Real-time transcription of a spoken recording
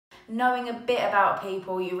knowing a bit about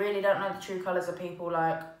people, you really don't know the true colours of people,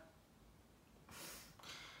 like,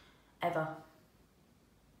 ever.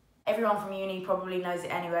 Everyone from uni probably knows it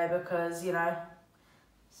anyway because, you know,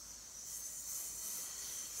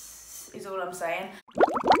 is all I'm saying.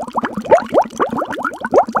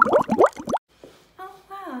 Oh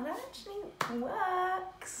wow, that actually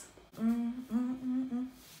works.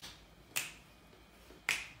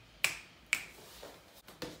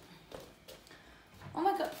 Oh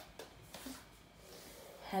my god.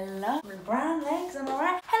 Hello. Brown legs, am I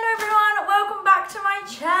right? Hello everyone, welcome back to my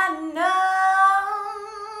channel.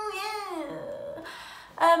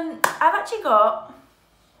 Yeah. I've actually got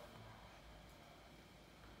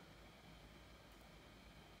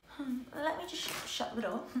let me just shut the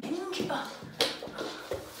door.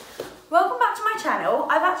 Welcome back to my channel.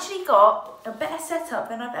 I've actually got a better setup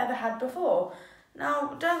than I've ever had before.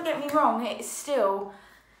 Now, don't get me wrong, it's still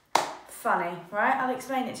funny, right? I'll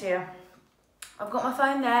explain it to you. I've got my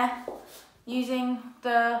phone there, using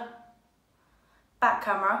the back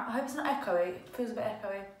camera. I hope it's not echoey. It feels a bit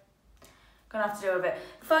echoey. Gonna have to deal with it.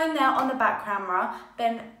 Phone there on the back camera.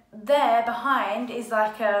 Then there behind is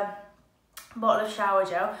like a bottle of shower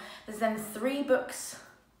gel. There's then 3 books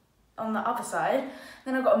on the other side.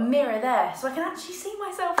 Then I've got a mirror there, so I can actually see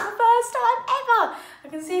myself for the first time ever. I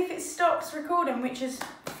can see if it stops recording, which is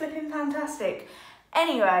flipping fantastic.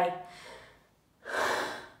 Anyway,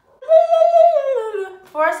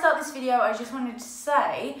 before I start this video, I just wanted to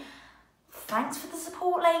say thanks for the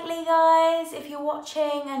support lately, guys. If you're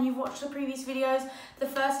watching and you've watched the previous videos, the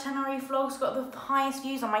first 10 RE vlogs got the highest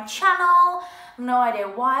views on my channel. I have no idea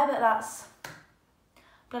why, but that's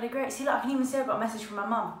bloody great. See, look, I can even see I got a message from my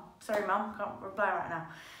mum. Sorry, mum, can't reply right now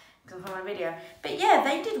because I'm filming a video. But yeah,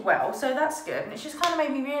 they did well, so that's good. And it's just kind of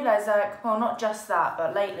made me realise, like, well, not just that,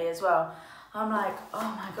 but lately as well. I'm like,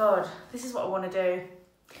 oh my God, this is what I want to do.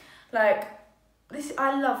 Like,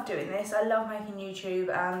 I love doing this. I love making YouTube,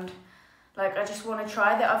 and like, I just want to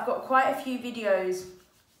try that. I've got quite a few videos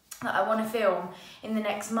that I want to film in the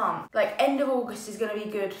next month. Like, end of August is going to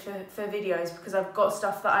be good for videos because I've got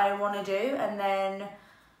stuff that I want to do, and then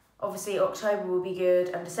obviously October will be good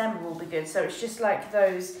and December will be good. So it's just like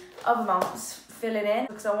those other months filling in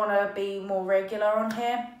because I want to be more regular on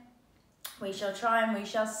here. We shall try and we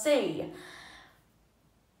shall see.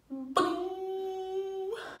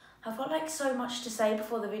 I've got like so much to say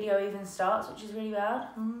before the video even starts, which is really bad.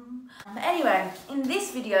 Anyway, in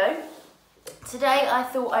this video, today I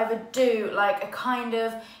thought I would do like a kind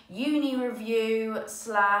of uni review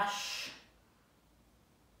slash,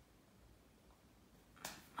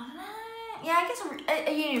 I don't know, yeah, I guess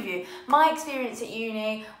a uni review. My experience at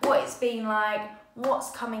uni, what it's been like,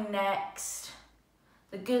 what's coming next,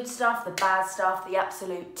 the good stuff, the bad stuff, the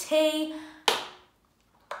absolute tea.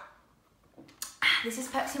 This is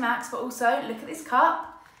Pepsi Max, but also look at this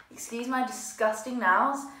cup. Excuse my disgusting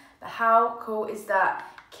nails, but how cool is that?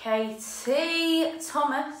 Katie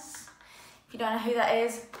Thomas, if you don't know who that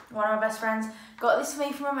is, one of my best friends, got this for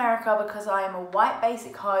me from America because I am a white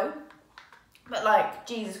basic hoe. But like,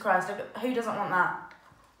 Jesus Christ, who doesn't want that?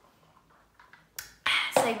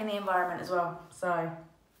 Saving the environment as well, so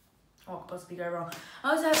what could possibly go wrong?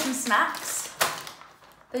 I also have some snacks.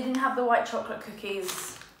 They didn't have the white chocolate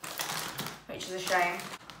cookies, which is a shame.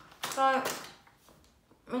 So,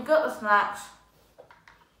 we got the snacks,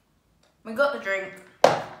 we got the drink.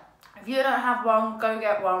 If you don't have one, go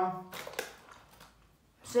get one.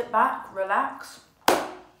 Sit back, relax,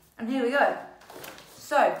 and here we go.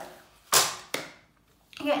 So,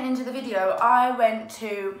 getting into the video, I went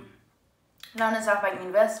to London Southbank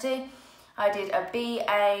University. I did a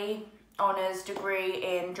BA honours degree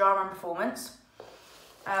in drama and performance.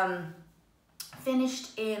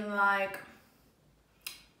 Finished in like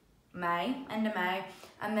May, end of May,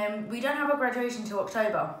 and then we don't have a graduation till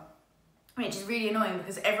October, which is really annoying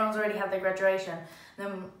because everyone's already had their graduation.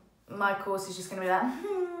 Then my course is just going to be like,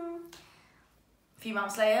 a few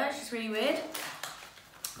months later. It's just really weird.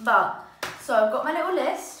 But so I've got my little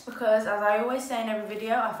list because, as I always say in every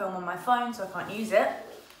video, I film on my phone, so I can't use it.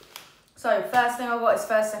 So first thing I've got is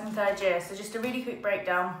first, second, third year. So just a really quick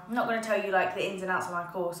breakdown. I'm not going to tell you like the ins and outs of my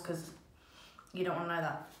course because you don't want to know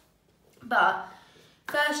that. But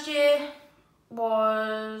first year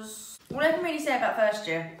was, what I can really say about first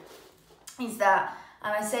year is that,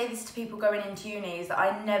 and I say this to people going into uni, is that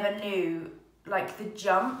I never knew like the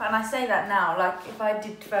jump. And I say that now, like if I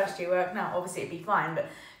did first year work now, obviously it'd be fine, but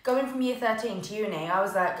going from year 13 to uni, I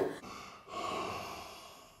was like,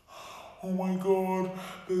 oh my God,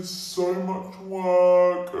 there's so much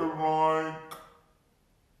work and like,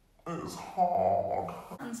 it's hard.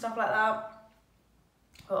 And stuff like that.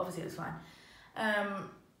 But obviously it was fine.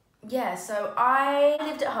 yeah, so I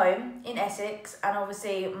lived at home in Essex, and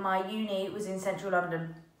obviously my uni was in central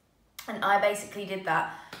London. And I basically did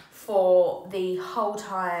that for the whole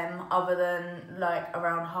time other than like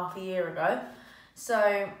around half a year ago.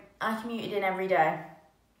 So I commuted in every day.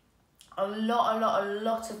 A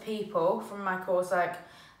lot of people from my course, like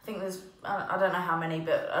I think there's, I don't know how many,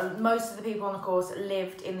 but most of the people on the course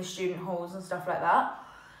lived in the student halls and stuff like that.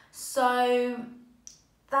 So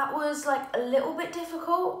that was like a little bit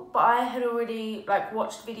difficult, but I had already like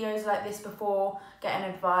watched videos like this before, getting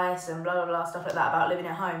advice and blah, blah, blah, stuff like that about living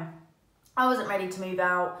at home. I wasn't ready to move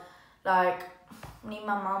out. Like, I need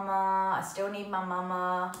my mama, I still need my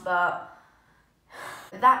mama, but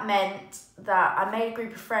that meant that I made a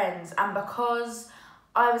group of friends, and because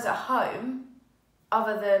I was at home,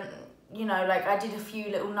 other than, you know, like I did a few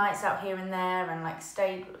little nights out here and there and like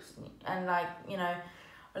stayed and like, you know,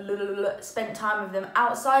 spent time with them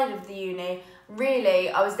outside of the uni. Really,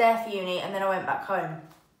 I was there for uni and then I went back home.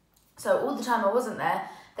 So all the time I wasn't there,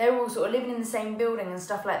 they were all sort of living in the same building and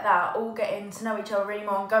stuff like that, all getting to know each other really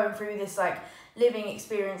more and going through this like living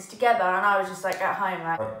experience together, and I was just like at home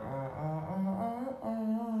like.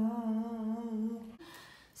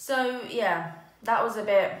 So yeah, that was a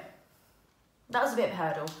bit of a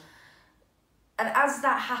hurdle. And as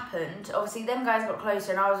that happened, obviously them guys got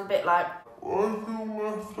closer and I was a bit like, I feel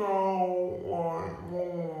left out, like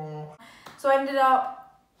more. So I ended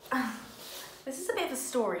up, this is a bit of a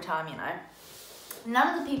story time, you know.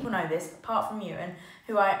 None of the people know this, apart from Ewan,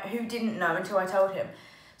 who didn't know until I told him.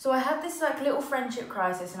 So I had this like little friendship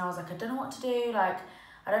crisis, and I was like, I don't know what to do. Like,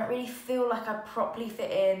 I don't really feel like I properly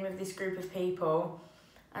fit in with this group of people.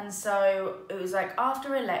 And so it was like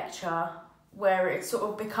after a lecture where it sort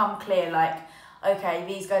of become clear, like, okay,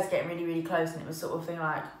 these guys are getting really, really close, and it was sort of thing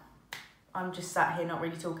like, I'm just sat here not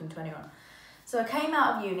really talking to anyone. So I came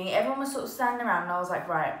out of uni, everyone was sort of standing around, and I was like,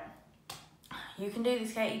 right, you can do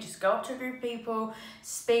this, Katie, just go up to a group of people,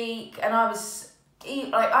 speak. And I was,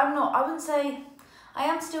 like, I wouldn't say, I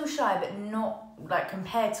am still shy, but not, like,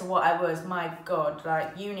 compared to what I was, my God,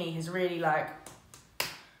 like, uni has really, like,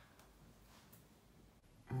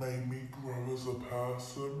 made me grow as a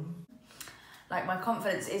person. Like, my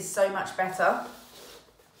confidence is so much better.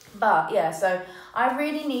 But, yeah, so I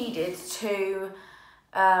really needed to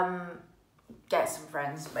get some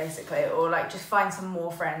friends, basically, or, like, just find some more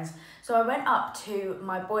friends. So I went up to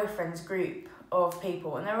my boyfriend's group of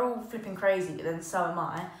people, and they're all flipping crazy, but then so am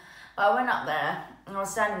I. But I went up there, and I was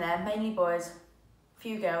standing there, mainly boys,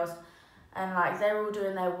 few girls, and, like, they were all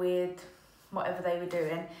doing their weird whatever they were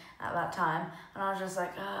doing at that time, and I was just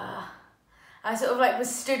like, I sort of like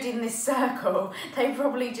was stood in this circle. They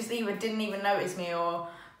probably just either didn't even notice me or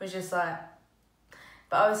was just like,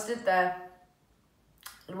 but I was stood there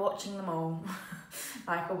watching them all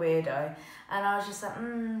like a weirdo, and I was just like,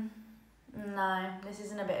 no, this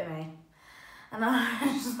isn't a bit of me. And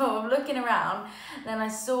I was sort of looking around, and then I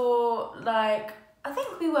saw, like, I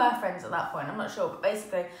think we were friends at that point, I'm not sure, but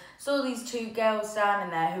basically saw these two girls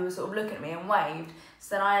standing there who were sort of looking at me and waved.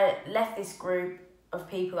 So then I left this group of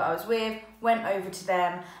people that I was with, went over to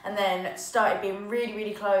them, and then started being really,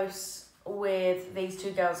 really close with these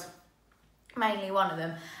two girls, mainly one of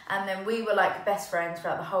them. And then we were like best friends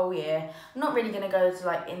throughout the whole year. I'm not really going to go to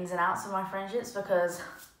like ins and outs of my friendships because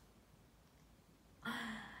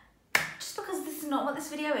this is not what this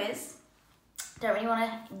video is. Don't really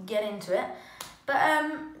want to get into it. But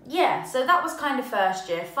yeah, so that was kind of first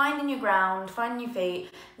year, finding your ground, finding your feet,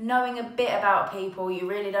 knowing a bit about people. You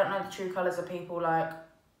really don't know the true colours of people, like,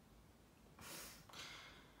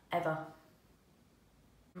 ever.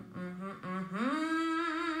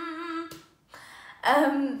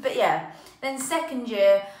 But yeah, then second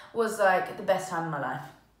year was like the best time of my life.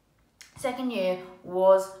 Second year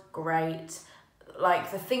was great.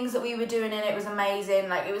 Like, the things that we were doing in it was amazing.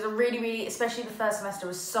 Like, it was a really, really, especially the first semester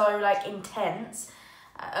was so, like, intense.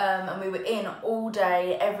 And we were in all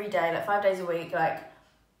day, every day, like 5 days a week, like,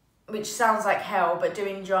 which sounds like hell, but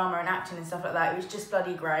doing drama and acting and stuff like that, it was just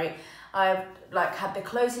bloody great. I, like, had the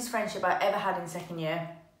closest friendship I ever had in second year.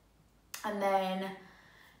 And then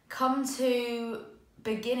come to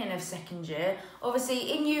beginning of second year,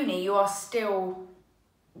 obviously in uni you are still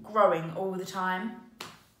growing all the time.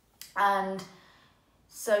 And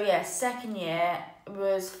so yeah, second year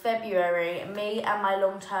was February. Me and my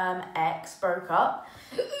long-term ex broke up.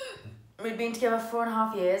 We'd been together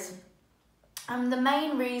 4.5 years. And the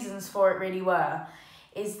main reasons for it really were,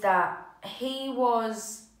 is that he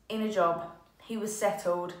was in a job, he was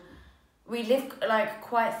settled. We lived like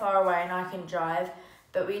quite far away and I couldn't drive,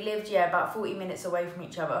 but we lived, yeah, about 40 minutes away from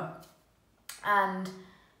each other. And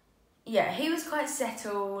yeah, he was quite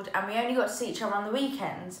settled and we only got to see each other on the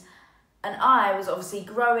weekends. And I was obviously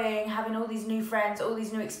growing, having all these new friends, all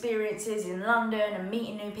these new experiences in London and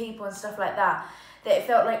meeting new people and stuff like that, that it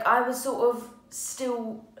felt like I was sort of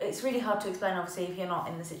still, it's really hard to explain obviously if you're not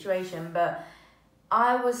in the situation, but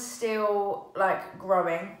I was still like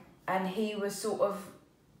growing and he was sort of,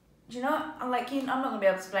 do you know, I'm not going to be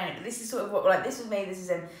able to explain it, but this is sort of what, like, this was me, this is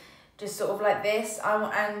him, just sort of like this,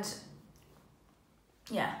 and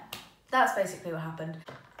yeah, that's basically what happened.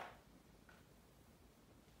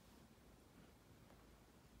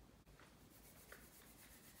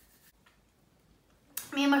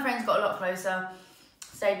 Me and my friends got a lot closer,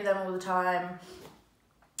 stayed with them all the time,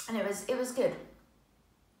 and it was good.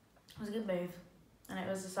 It was a good move, and it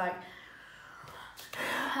was just like,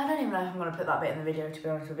 I don't even know if I'm going to put that bit in the video, to be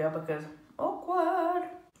honest with you, because awkward.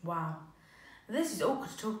 Wow. This is awkward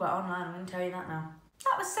to talk about online, I'm going to tell you that now.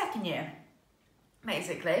 That was second year,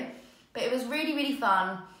 basically. But it was really, really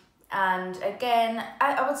fun. And again,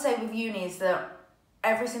 I would say with uni is that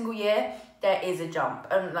every single year there is a jump.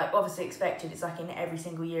 And like obviously expected, it's like in every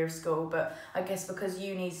single year of school. But I guess because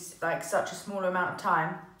uni's like such a smaller amount of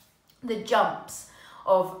time, the jumps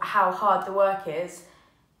of how hard the work is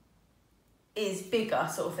bigger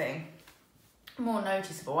sort of thing. More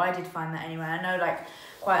noticeable. I did find that anyway. I know like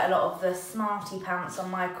quite a lot of the smarty pants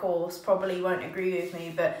on my course probably won't agree with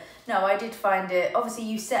me, but no, I did find it, obviously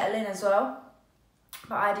you settle in as well,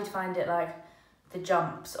 but I did find it like the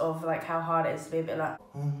jumps of like how hard it is to be a bit like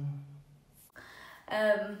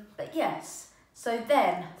but yes, so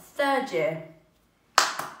then third year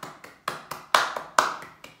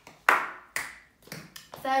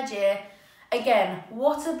again,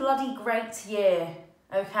 what a bloody great year,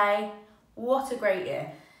 okay? What a great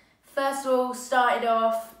year. First of all, started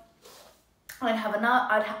off, I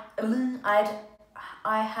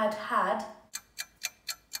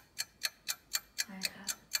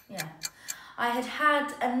had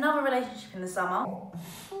had another relationship in the summer.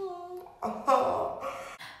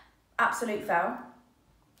 Absolute fail.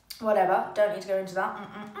 Whatever, don't need to go into that.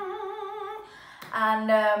 And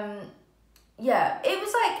yeah, it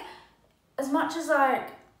was like, as much as like,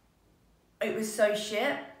 it was so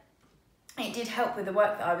shit, it did help with the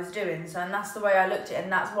work that I was doing. So, and that's the way I looked at it,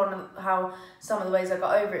 and that's some of the ways I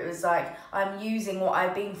got over it was like, I'm using what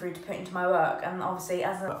I've been through to put into my work, and obviously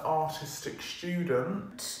as an artistic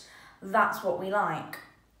student, that's what we like.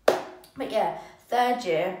 But yeah, third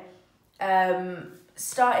year,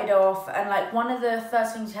 started off, and like one of the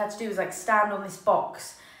first things you had to do was like stand on this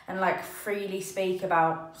box and like freely speak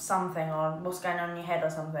about something or what's going on in your head or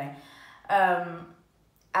something.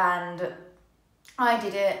 And I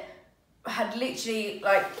did it, had literally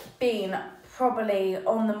like been probably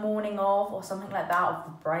on the morning of or something like that, of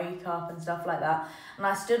the breakup and stuff like that, and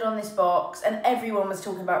I stood on this box and everyone was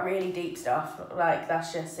talking about really deep stuff, like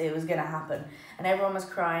that's just, it was gonna happen, and everyone was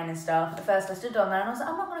crying and stuff. At first I stood on there and I was like,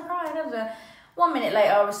 I'm not gonna cry, and 1 minute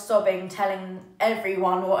later I was sobbing, telling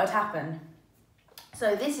everyone what had happened.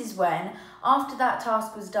 So this is when, after that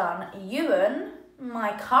task was done, Ewan,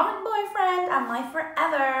 my current boyfriend and my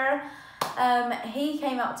forever, he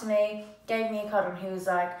came up to me, gave me a cuddle, and he was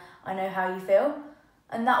like, I know how you feel.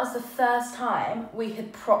 And that was the first time we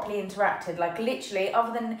had properly interacted, like literally,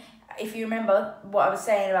 other than, if you remember what I was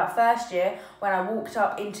saying about first year, when I walked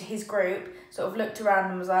up into his group, sort of looked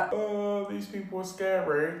around and was like, oh, these people are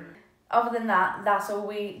scary. Other than that, that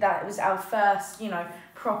was our first, you know,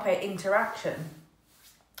 proper interaction,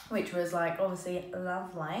 which was like obviously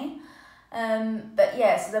lovely. But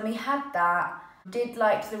yeah, so then we had that, did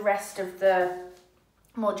like the rest of the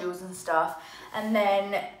modules and stuff, and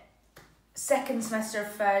then second semester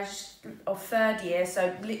of third year,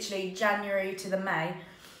 so literally January to the May,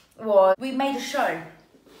 we made a show.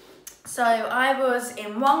 So I was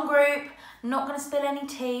in one group, not going to spill any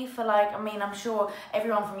tea for like, I mean, I'm sure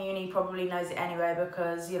everyone from uni probably knows it anyway,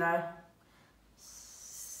 because, you know,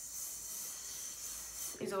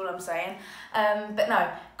 is all I'm saying. But no,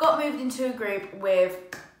 got moved into a group with,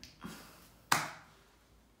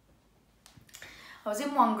 I was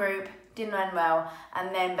in one group, didn't end well,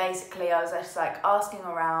 and then basically I was just like asking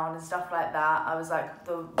around and stuff like that. I was like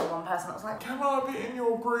the one person that was like, can I be in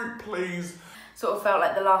your group, please? Sort of felt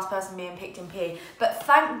like the last person being picked in PE. But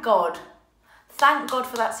thank God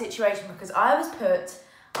for that situation, because I was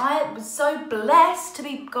so blessed to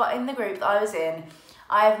be got in the group that I was in.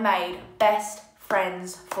 I have made best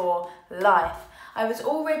friends for life. I was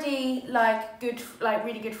already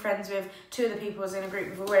really good friends with two of the people I was in a group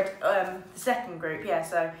with already, the second group, yeah,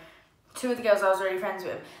 so two of the girls I was already friends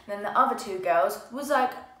with. And then the other two girls was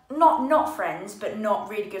like, not friends, but not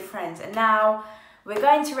really good friends. And now we're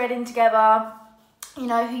going to Reading together. You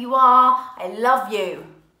know who you are. I love you.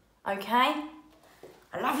 Okay?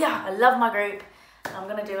 I love ya. I love my group. And I'm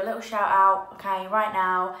gonna do a little shout out, okay, right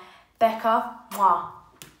now. Becca, mwah.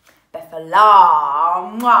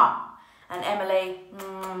 Bethela, mwah. And Emily,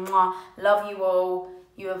 mwah. Love you all.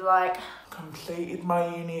 You have like completed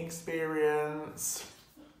my uni experience.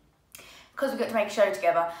 Because we got to make a show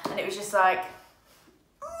together, and it was just like,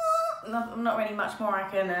 not really much more I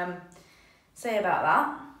can say about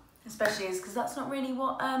that, especially because that's not really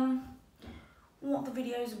what the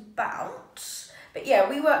video's about. But yeah,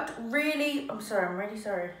 we worked really. I'm really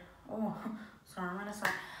sorry. Oh, sorry, I'm really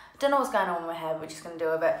sorry. Don't know what's going on with my hair. We're just gonna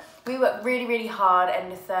deal with it. We worked really hard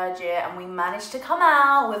end of third year, and we managed to come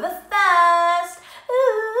out with a first.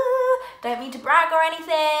 Ooh, don't mean to brag or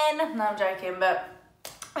anything. No, I'm joking, but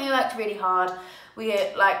we worked really hard.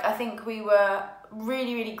 I think we were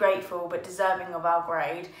really grateful but deserving of our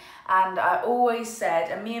grade. And I always said,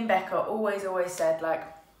 and me and Becca always said, like,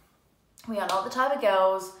 we are not the type of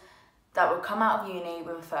girls that will come out of uni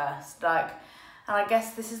with a first. Like, and I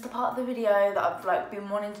guess this is the part of the video that I've like been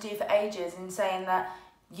wanting to do for ages, in saying that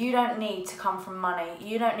you don't need to come from money.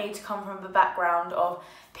 You don't need to come from the background of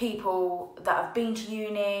people that have been to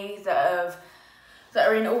uni, that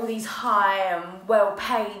are in all these high and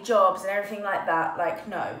well-paid jobs and everything like that. Like,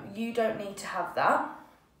 no, you don't need to have that.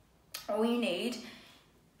 All you need,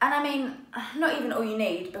 and I mean, not even all you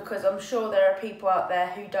need, because I'm sure there are people out there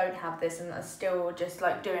who don't have this and are still just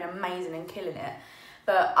like doing amazing and killing it.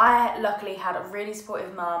 But I luckily had a really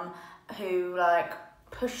supportive mum who like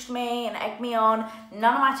pushed me and egged me on.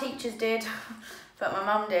 None of my teachers did, but my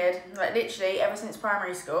mum did. Like literally ever since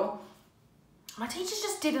primary school. My teachers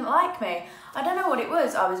just didn't like me. I don't know what it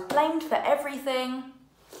was. I was blamed for everything.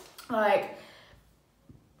 Like,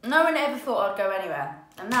 no one ever thought I'd go anywhere.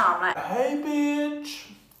 And now I'm like, hey bitch.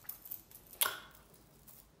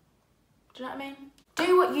 Do you know what I mean?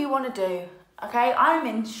 Do what you want to do, okay? I'm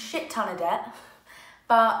in shit ton of debt,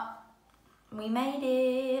 but we made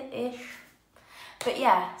it-ish. But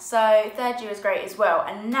yeah, so third year was great as well.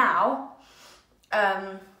 And now,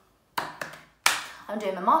 I'm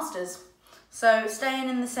doing my masters. So staying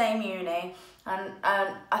in the same uni, and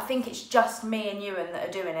I think it's just me and Ewan that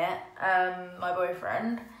are doing it, my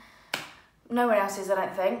boyfriend. No one else is, I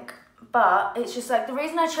don't think. But it's just like, the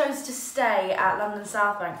reason I chose to stay at London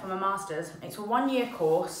Southbank for my masters, it's a 1-year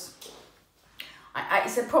course.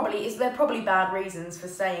 There are probably bad reasons for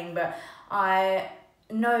staying, but I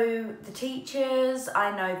know the teachers,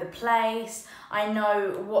 I know the place, I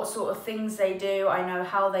know what sort of things they do, I know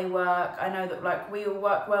how they work, I know that like we all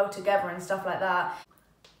work well together and stuff like that.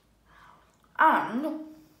 And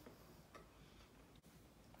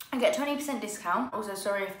I get 20% discount. Also,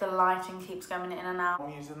 sorry if the lighting keeps going in and out.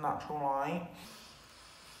 I'm using natural light.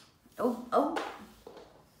 Oh.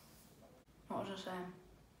 What was I saying?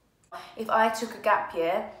 If I took a gap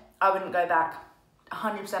year, I wouldn't go back.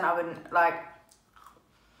 100% I wouldn't. Like,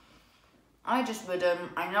 I just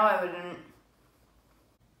wouldn't. I know I wouldn't.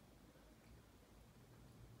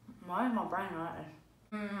 Why is my brain like this?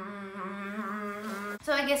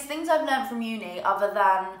 So I guess things I've learned from uni, other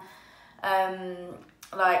than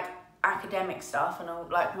like academic stuff and all,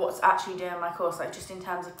 like what's actually doing my course, like just in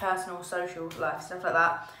terms of personal, social life, stuff like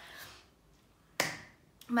that.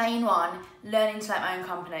 Main one, learning to like my own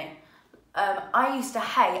company. I used to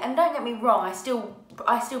hate, and don't get me wrong, I still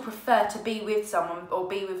prefer to be with someone or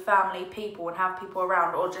be with family, people, and have people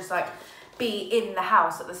around, or just like be in the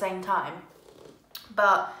house at the same time.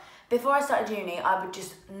 But before I started uni, I would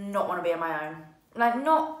just not want to be on my own. Like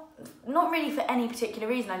not really for any particular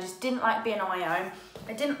reason. I just didn't like being on my own.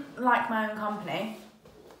 I didn't like my own company.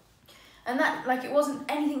 And that, like, it wasn't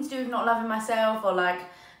anything to do with not loving myself, or like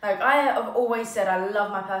I have always said I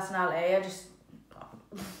love my personality.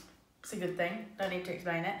 It's a good thing, don't need to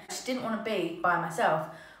explain it. I just didn't want to be by myself.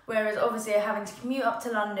 Whereas obviously having to commute up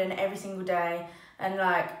to London every single day, and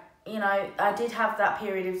like, you know, I did have that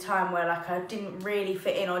period of time where like I didn't really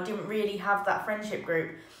fit in, or didn't really have that friendship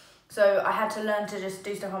group. So I had to learn to just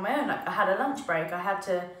do stuff on my own. Like, I had a lunch break, I had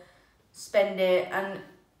to spend it, and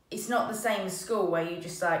it's not the same as school where you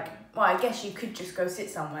just like, well, I guess you could just go sit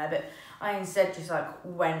somewhere, but I instead just like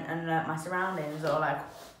went and learnt my surroundings, or like,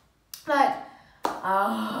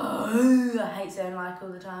 oh, I hate saying like all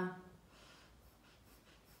the time.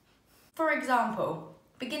 For example,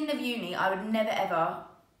 beginning of uni, I would never ever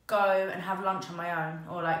go and have lunch on my own,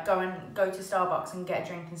 or like go to Starbucks and get a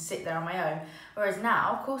drink and sit there on my own. Whereas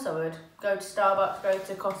now, of course I would go to Starbucks, go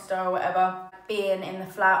to Costa or whatever. Being in the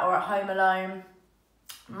flat or at home alone,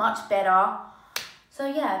 much better. So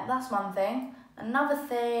yeah, that's one thing. Another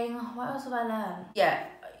thing, what else have I learned? Yeah,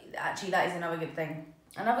 actually that is another good thing.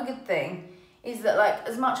 Another good thing is that, like,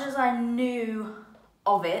 as much as I knew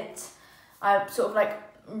of it, I sort of like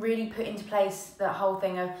really put into place the whole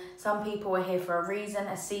thing of some people are here for a reason,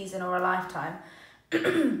 a season or a lifetime.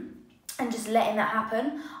 And just letting that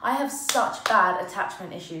happen. I have such bad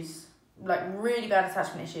attachment issues, like really bad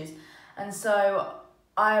attachment issues. And so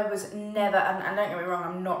I was never, and don't get me wrong,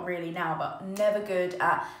 I'm not really now, but never good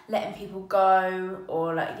at letting people go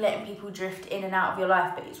or like letting people drift in and out of your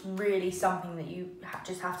life. But it's really something that you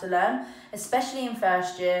just have to learn, especially in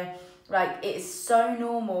first year. Like, it's so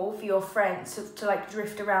normal for your friends to like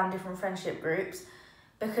drift around different friendship groups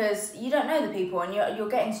because you don't know the people and you're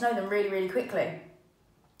getting to know them really, really quickly.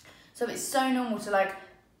 So it's so normal to like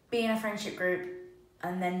be in a friendship group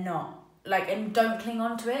and then not. Like, and don't cling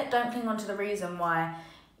on to it. Don't cling on to the reason why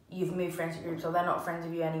you've moved friendship groups or they're not friends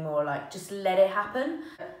with you anymore. Like, just let it happen.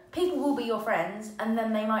 People will be your friends and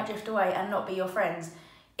then they might drift away and not be your friends.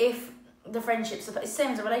 If the friendship's, it's the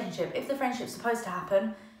same as a relationship. If the friendship's supposed to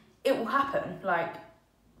happen, it will happen. Like,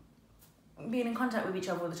 being in contact with each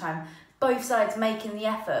other all the time. Both sides making the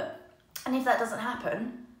effort. And if that doesn't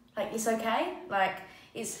happen, like, it's okay. Like,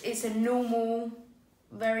 it's a normal,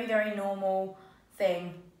 very, very normal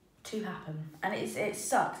thing to happen. And it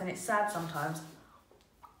sucks and it's sad sometimes,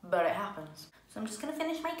 but it happens. So I'm just gonna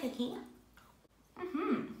finish my cookie.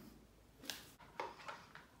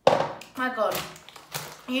 My God.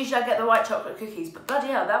 Usually I get the white chocolate cookies, but bloody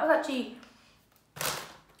hell, that was actually...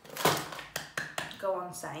 Go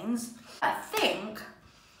on, Sains. I think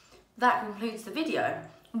that concludes the video.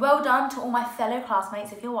 Well done to all my fellow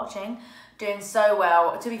classmates if you're watching. Doing so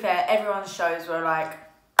well. To be fair, everyone's shows were like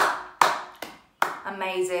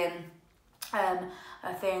amazing.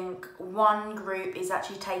 I think one group is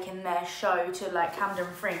actually taking their show to like Camden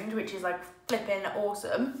Fringe, which is like flipping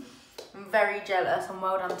awesome. I'm very jealous and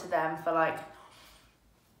well done to them for like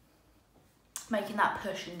making that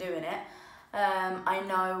push and doing it. I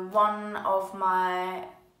know one of my,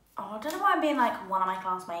 I don't know why I'm being like one of my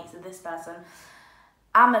classmates of this person.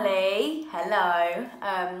 Amelie, hello.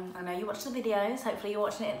 I know you watch the videos. Hopefully you're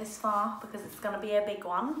watching it this far because it's going to be a big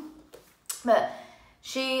one. But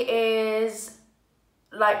she is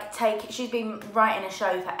like she's been writing a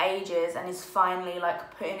show for ages and is finally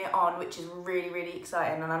like putting it on, which is really, really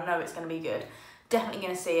exciting. And I know it's going to be good. Definitely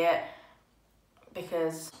going to see it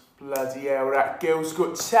because... Bloody hell, that girl's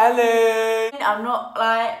got talent! I'm not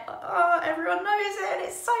like, oh, everyone knows it and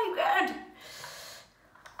it's so good.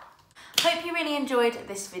 Hope you really enjoyed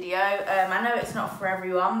this video. I know it's not for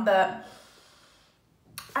everyone, but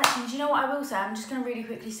actually, do you know what I will say? I'm just going to really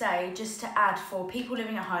quickly say, just to add for people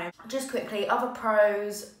living at home, just quickly, other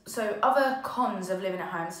pros, so other cons of living at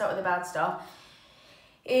home, start with the bad stuff,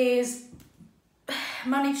 is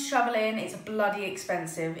money to travel in. It's bloody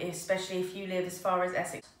expensive, especially if you live as far as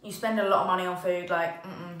Essex. You spend a lot of money on food, like,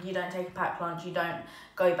 you don't take a packed lunch, you don't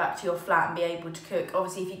go back to your flat and be able to cook.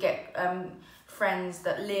 Obviously, if you get friends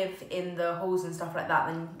that live in the halls and stuff like that,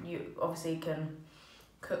 then you obviously can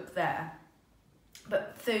cook there.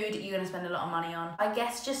 But food, you're going to spend a lot of money on. I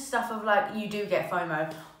guess just stuff of like, you do get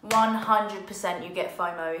FOMO. 100% you get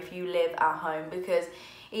FOMO if you live at home, because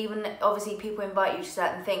even obviously people invite you to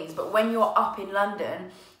certain things, but when you're up in London,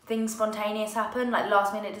 things spontaneous happen, like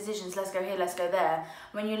last minute decisions, let's go here, let's go there.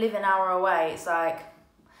 When you live an hour away, it's like,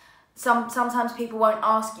 sometimes people won't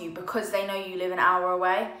ask you because they know you live an hour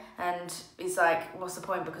away, and it's like, what's the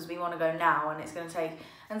point, because we want to go now and it's going to take,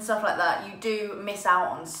 and stuff like that. You do miss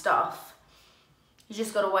out on stuff. You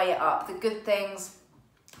just got to weigh it up. The good things,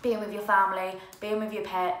 being with your family, being with your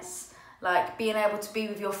pets, like being able to be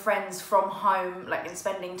with your friends from home, like, and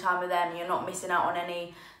spending time with them. You're not missing out on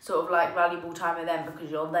any sort of like valuable time with them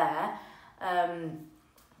because you're there.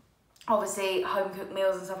 Obviously home cooked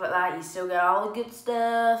meals and stuff like that, you still get all the good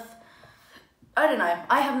stuff. I don't know,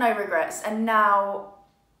 I have no regrets. And now,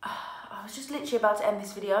 I was just literally about to end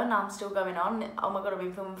this video and now I'm still going on. Oh my God, I've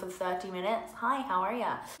been filming for 30 minutes. Hi, how are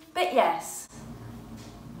ya? But yes,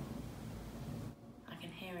 I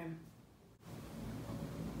can hear him.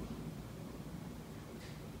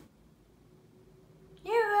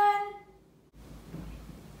 Ewan!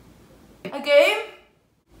 Okay.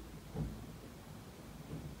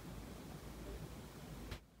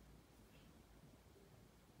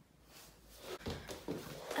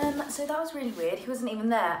 So that was really weird. He wasn't even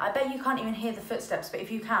there. I bet you can't even hear the footsteps, but if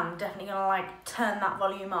you can, I'm definitely gonna like turn that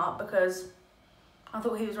volume up because I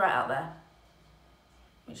thought he was right out there,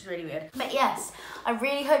 which is really weird. But yes, I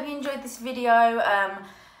really hope you enjoyed this video.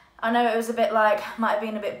 I know it was a bit like, might have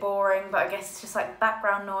been a bit boring, but I guess it's just like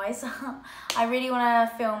background noise. I really want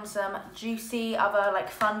to film some juicy other like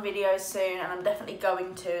fun videos soon, and I'm definitely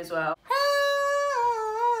going to as well.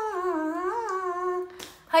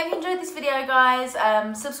 Hope you enjoyed this video, guys.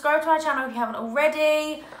 Subscribe to our channel if you haven't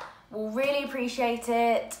already. We'll really appreciate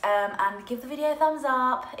it, and give the video a thumbs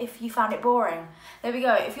up if you found it boring. There we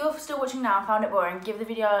go. If you're still watching now and found it boring, give the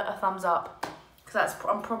video a thumbs up, because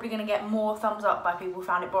I'm probably going to get more thumbs up by people who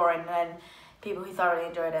found it boring than people who thoroughly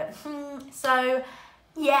enjoyed it. So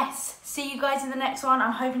yes, see you guys in the next one.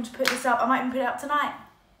 I'm hoping to put this up. I might even put it up tonight.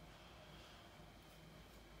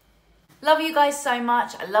 Love you guys so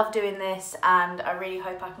much. I love doing this, and I really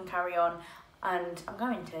hope I can carry on. And I'm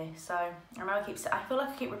going to, so I feel like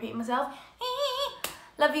I keep repeating myself.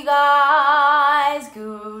 Love you guys,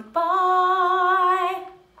 goodbye.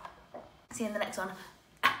 See you in the next one.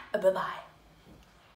 Bye-bye.